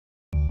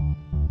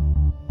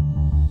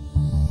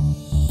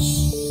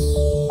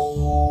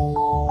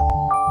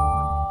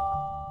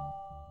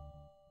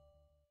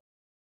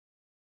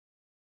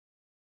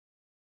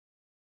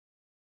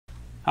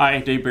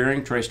Hi, Dave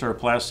Bearing, TriStar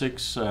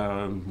Plastics.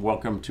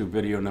 Welcome to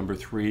video number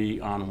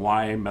 3 on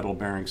why metal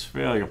bearings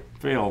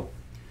fail.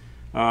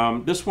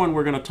 This one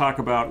we're going to talk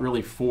about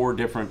really 4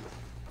 different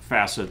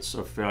facets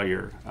of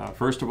failure.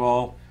 First of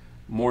all,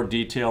 more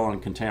detail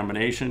on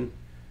contamination,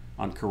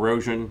 on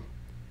corrosion,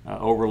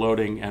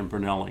 overloading, and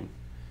Brinnelling.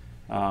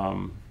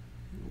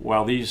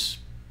 While these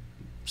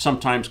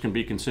sometimes can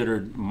be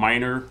considered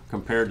minor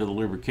compared to the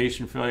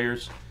lubrication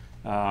failures,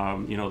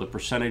 the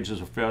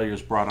percentages of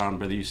failures brought on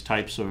by these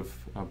types of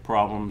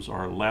problems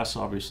are less,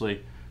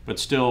 obviously, but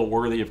still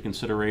worthy of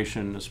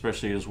consideration,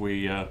 especially as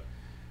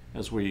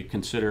we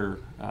consider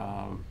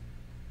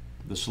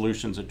the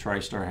solutions that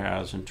TriStar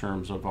has in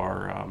terms of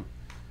our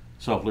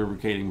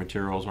self-lubricating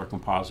materials, our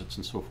composites,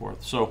 and so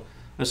forth. So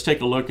let's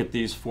take a look at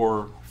these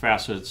 4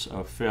 facets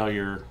of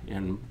failure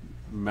in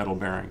metal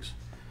bearings.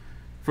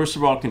 First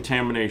of all,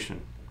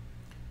 contamination.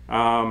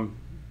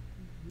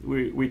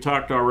 We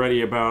talked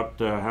already about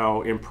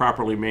how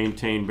improperly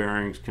maintained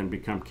bearings can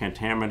become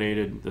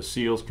contaminated. The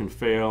seals can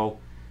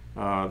fail.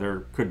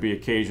 There could be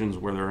occasions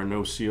where there are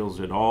no seals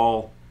at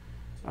all.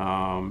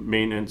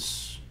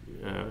 Maintenance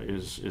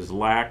is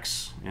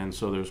lax, and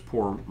so there's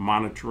poor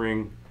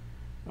monitoring.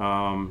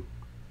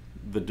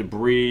 The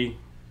debris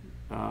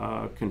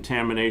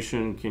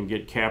contamination can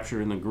get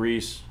captured in the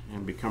grease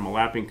and become a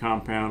lapping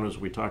compound, as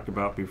we talked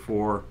about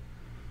before.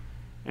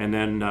 And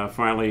then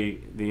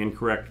finally, the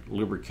incorrect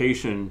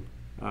lubrication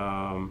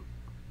for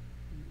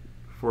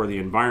the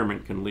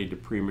environment can lead to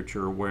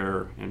premature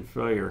wear and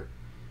failure.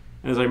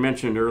 And as I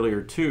mentioned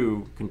earlier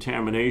too,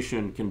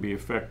 contamination can be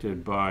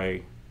affected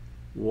by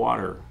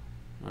water,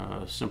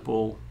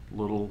 simple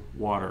little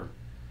water.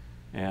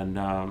 And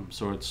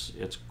so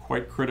it's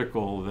quite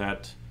critical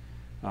that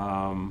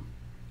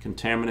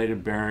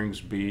contaminated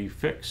bearings be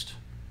fixed,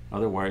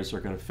 otherwise they're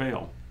going to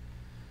fail.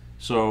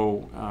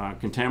 So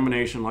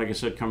contamination, like I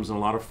said, comes in a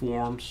lot of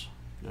forms,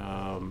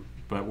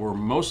 but we're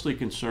mostly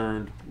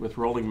concerned with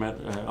rolling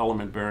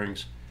element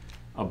bearings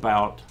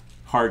about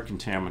hard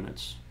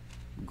contaminants,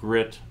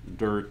 grit,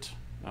 dirt,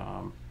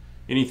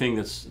 anything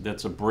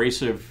that's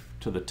abrasive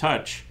to the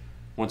touch.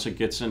 Once it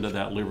gets into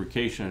that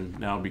lubrication,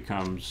 now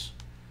becomes,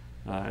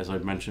 as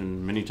I've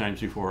mentioned many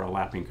times before, a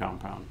lapping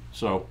compound.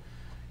 So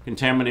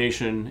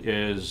contamination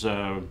is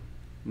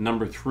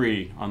number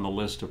 3 on the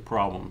list of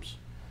problems.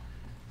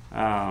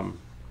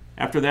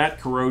 After that,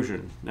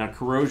 corrosion. Now,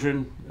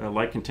 corrosion,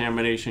 like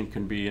contamination,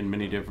 can be in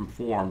many different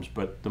forms,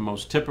 but the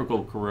most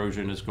typical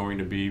corrosion is going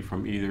to be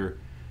from either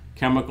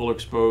chemical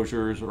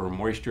exposures or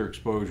moisture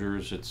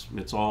exposures.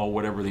 It's all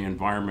whatever the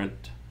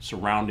environment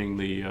surrounding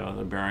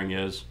the bearing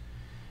is.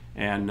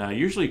 And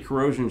usually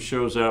corrosion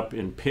shows up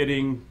in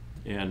pitting,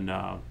 in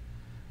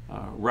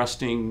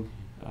rusting,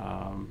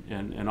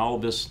 and all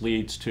of this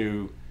leads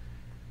to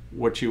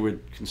what you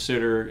would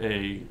consider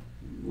a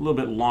little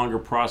bit longer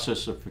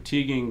process of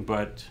fatiguing,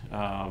 but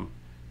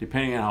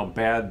depending on how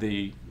bad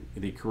the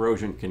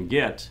corrosion can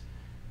get,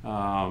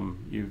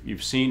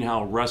 you've seen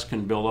how rust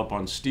can build up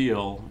on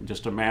steel.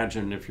 Just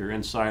imagine if you're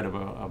inside of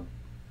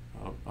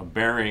a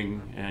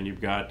bearing and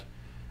you've got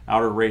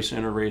outer race,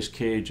 inner race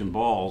cage and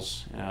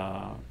balls,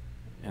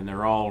 and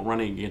they're all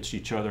running against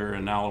each other,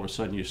 and now all of a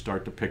sudden you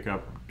start to pick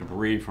up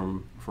debris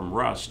from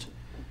rust.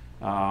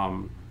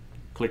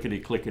 Clickety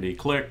clickety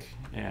click,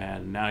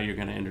 and now you're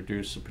going to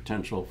introduce the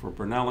potential for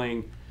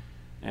Brinnelling,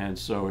 and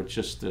so it's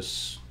just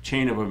this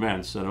chain of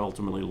events that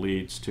ultimately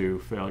leads to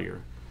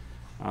failure.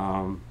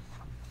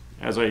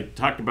 As I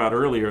talked about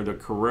earlier, the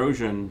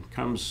corrosion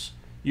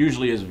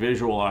usually is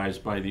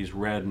visualized by these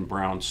red and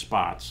brown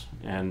spots,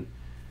 and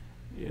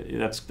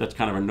that's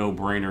kind of a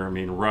no-brainer. I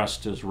mean,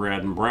 rust is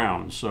red and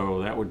brown,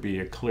 so that would be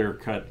a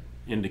clear-cut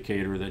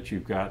indicator that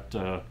you've got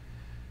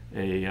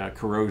a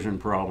corrosion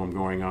problem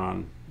going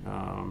on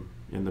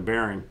in the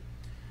bearing.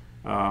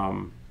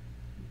 And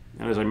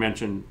as I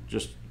mentioned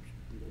just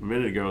a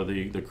minute ago,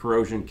 the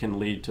corrosion can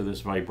lead to this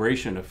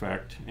vibration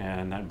effect,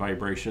 and that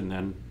vibration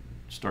then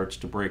starts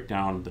to break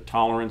down the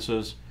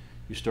tolerances.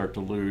 You start to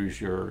lose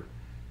your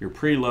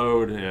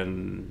preload,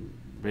 and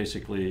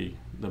basically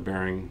the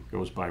bearing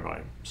goes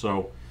bye-bye.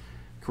 So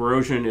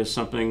corrosion is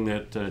something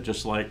that,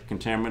 just like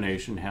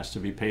contamination, has to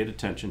be paid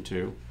attention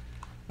to.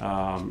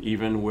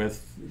 Even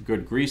with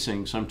good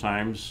greasing,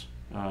 sometimes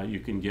you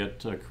can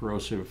get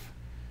corrosive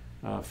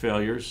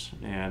failures,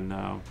 and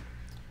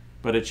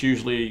but it's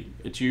usually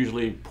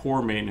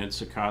poor maintenance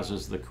that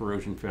causes the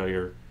corrosion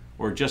failure,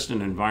 or just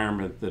an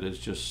environment that is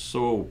just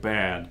so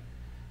bad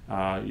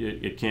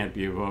it can't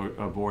be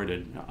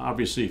avoided.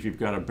 Obviously, if you've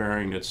got a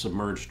bearing that's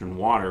submerged in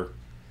water,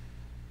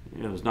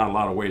 there's not a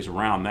lot of ways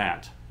around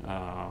that,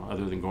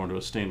 other than going to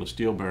a stainless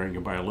steel bearing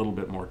and buy a little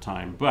bit more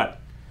time.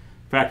 But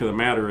fact of the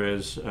matter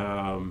is,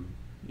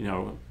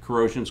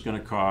 corrosion is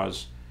going to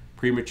cause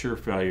premature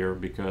failure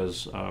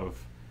because of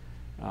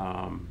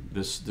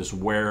this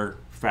wear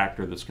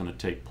factor that's going to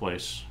take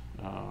place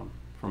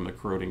from the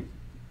corroding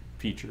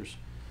features.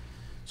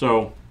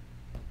 So,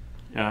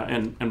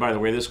 and by the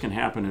way, this can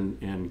happen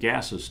in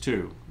gases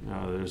too.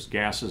 There's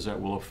gases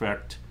that will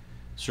affect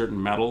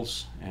certain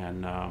metals,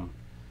 and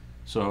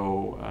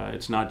So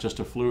it's not just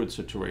a fluid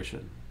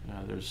situation.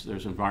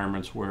 There's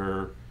environments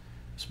where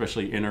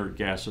especially inert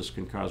gases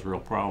can cause real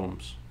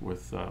problems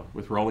with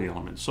rolling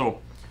elements. So,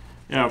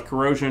 you know,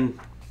 corrosion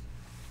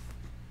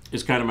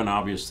is kind of an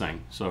obvious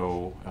thing.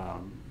 So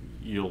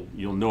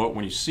you'll know it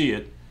when you see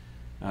it,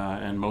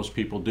 and most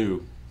people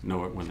do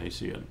know it when they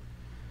see it.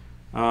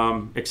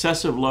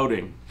 Excessive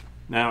loading.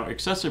 Now,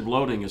 excessive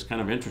loading is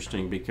kind of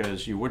interesting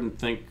because you wouldn't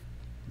think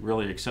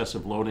really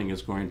excessive loading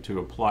is going to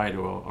apply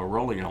to a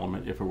rolling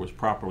element if it was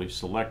properly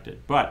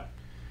selected. But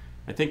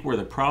I think where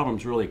the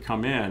problems really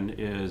come in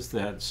is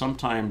that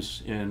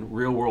sometimes in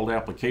real-world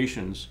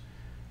applications,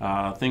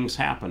 things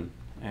happen,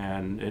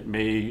 and it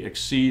may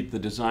exceed the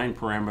design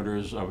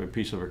parameters of a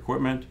piece of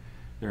equipment.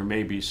 There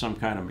may be some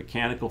kind of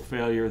mechanical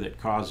failure that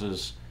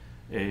causes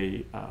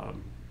a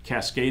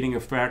cascading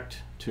effect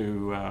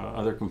to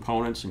other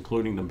components,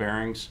 including the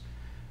bearings.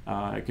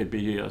 It could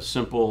be a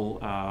simple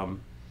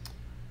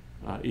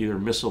either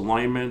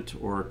misalignment,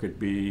 or it could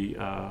be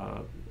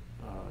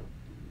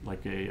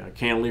like a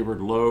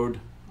cantilevered load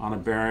on a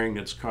bearing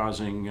that's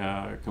causing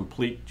a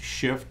complete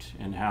shift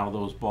in how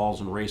those balls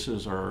and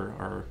races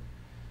are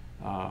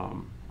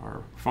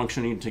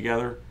functioning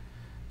together.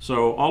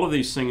 So all of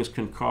these things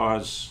can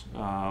cause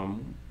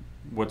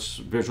what's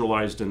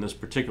visualized in this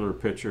particular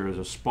picture as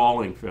a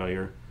spalling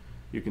failure.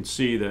 You can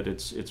see that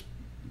it's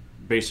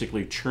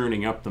basically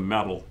churning up the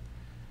metal,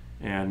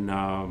 and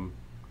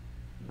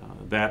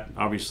that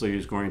obviously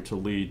is going to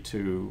lead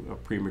to a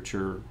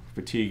premature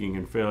fatiguing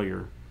and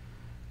failure.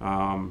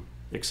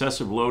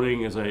 Excessive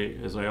loading, as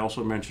I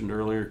also mentioned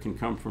earlier, can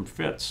come from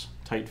fits,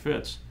 tight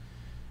fits.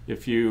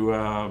 If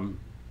you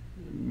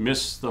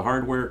miss the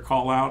hardware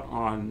call out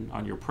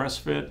on your press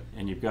fit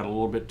and you've got a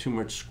little bit too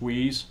much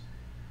squeeze,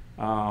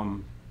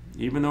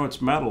 even though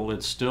it's metal,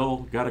 it's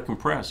still got to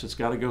compress. It's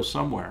got to go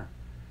somewhere.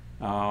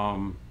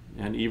 And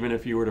even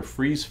if you were to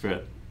freeze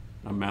fit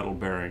a metal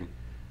bearing,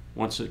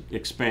 once it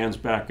expands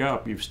back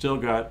up, you've still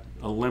got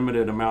a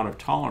limited amount of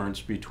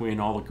tolerance between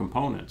all the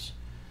components.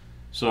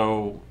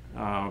 So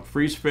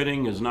freeze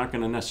fitting is not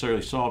going to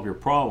necessarily solve your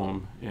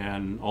problem,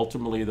 and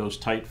ultimately those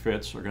tight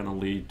fits are going to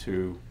lead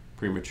to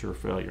premature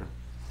failure.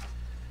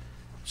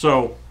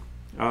 So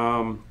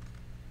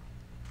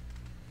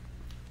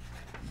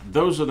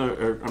those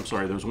are I'm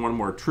sorry, there's one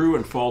more: true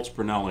and false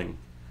Brinnelling.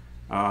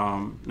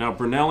 Now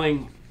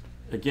Brinnelling,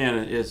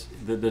 again, is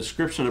the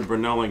description of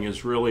Brinnelling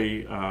is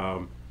really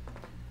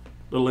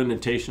little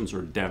indentations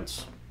or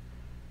dents.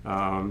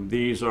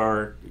 These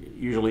are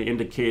usually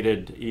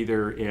indicated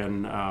either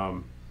in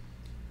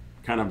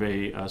kind of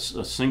a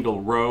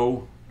single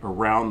row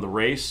around the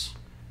race.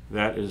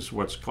 That is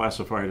what's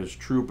classified as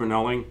true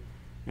Brinnelling,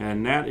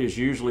 and that is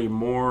usually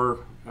more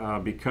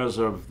because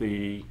of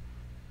the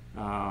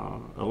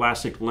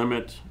elastic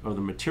limit of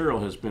the material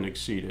has been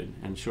exceeded,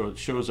 and so it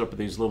shows up with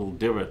these little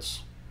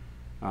divots,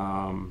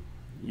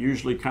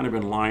 usually kind of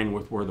in line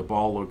with where the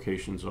ball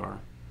locations are.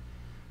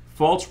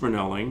 False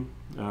Brinnelling,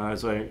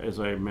 as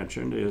I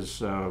mentioned,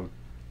 is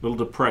little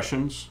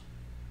depressions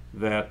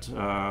that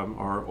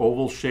are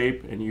oval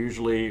shape and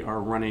usually are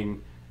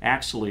running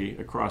axially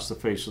across the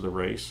face of the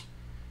race.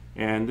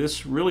 And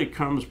this really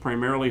comes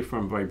primarily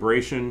from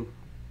vibration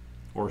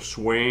or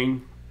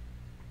swaying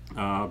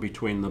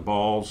between the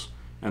balls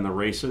and the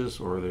races,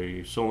 or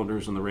the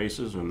cylinders and the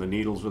races, and the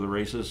needles of the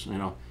races. You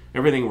know,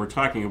 everything we're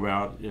talking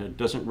about, it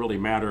doesn't really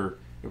matter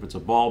if it's a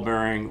ball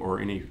bearing or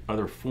any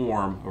other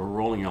form of a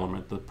rolling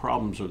element. The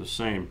problems are the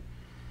same.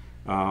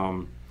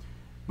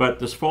 But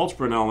this false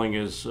Brinnelling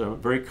is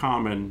very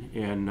common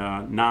in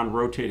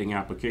non-rotating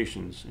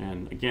applications.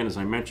 And again, as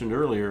I mentioned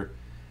earlier,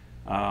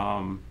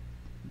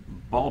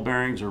 ball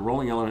bearings or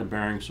rolling element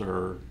bearings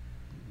are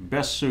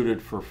best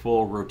suited for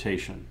full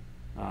rotation.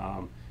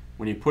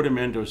 When you put them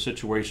into a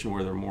situation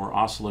where they're more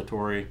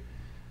oscillatory,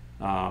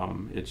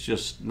 it's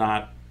just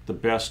not the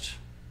best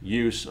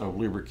use of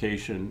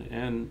lubrication,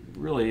 and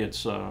really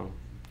it's kind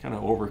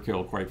of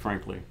overkill, quite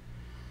frankly.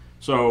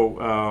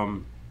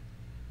 So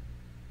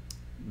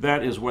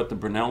that is what the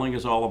Brinnelling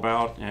is all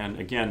about. And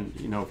again,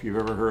 you know, if you've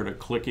ever heard a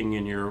clicking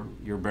in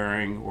your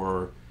bearing,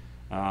 or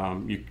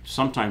you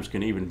sometimes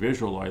can even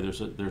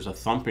visualize there's a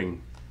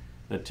thumping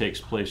that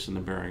takes place in the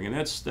bearing, and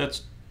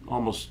that's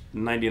almost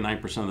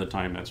 99% of the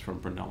time that's from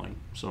Brinnelling.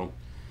 So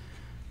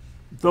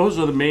those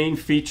are the main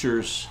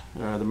features,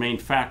 the main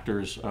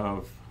factors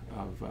of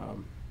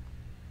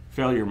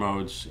failure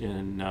modes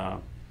in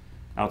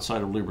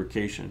outside of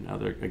lubrication. Now,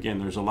 again,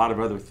 there's a lot of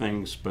other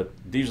things, but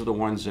these are the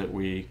ones that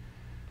we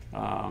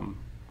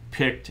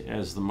picked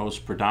as the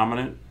most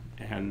predominant.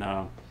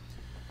 And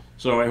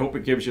so I hope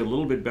it gives you a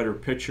little bit better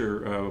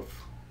picture of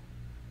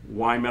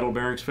why metal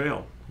bearings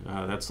fail.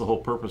 That's the whole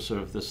purpose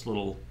of this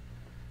little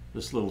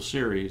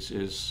series,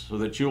 is so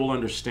that you'll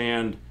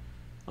understand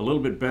a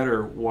little bit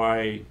better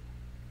why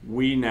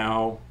we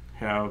now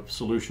have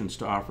solutions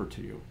to offer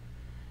to you.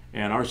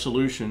 And our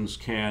solutions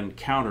can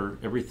counter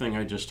everything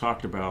I just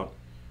talked about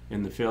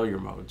in the failure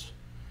modes.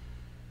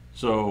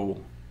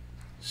 So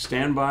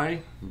stand by.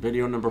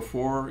 Video number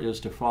 4 is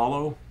to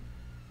follow,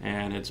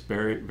 and it's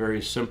very,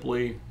 very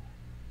simply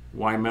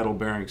why metal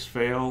bearings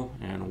fail,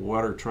 and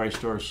what are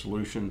TriStar's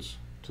solutions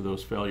to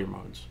those failure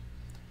modes.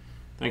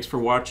 Thanks for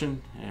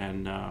watching,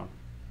 and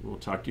we'll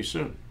talk to you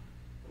soon.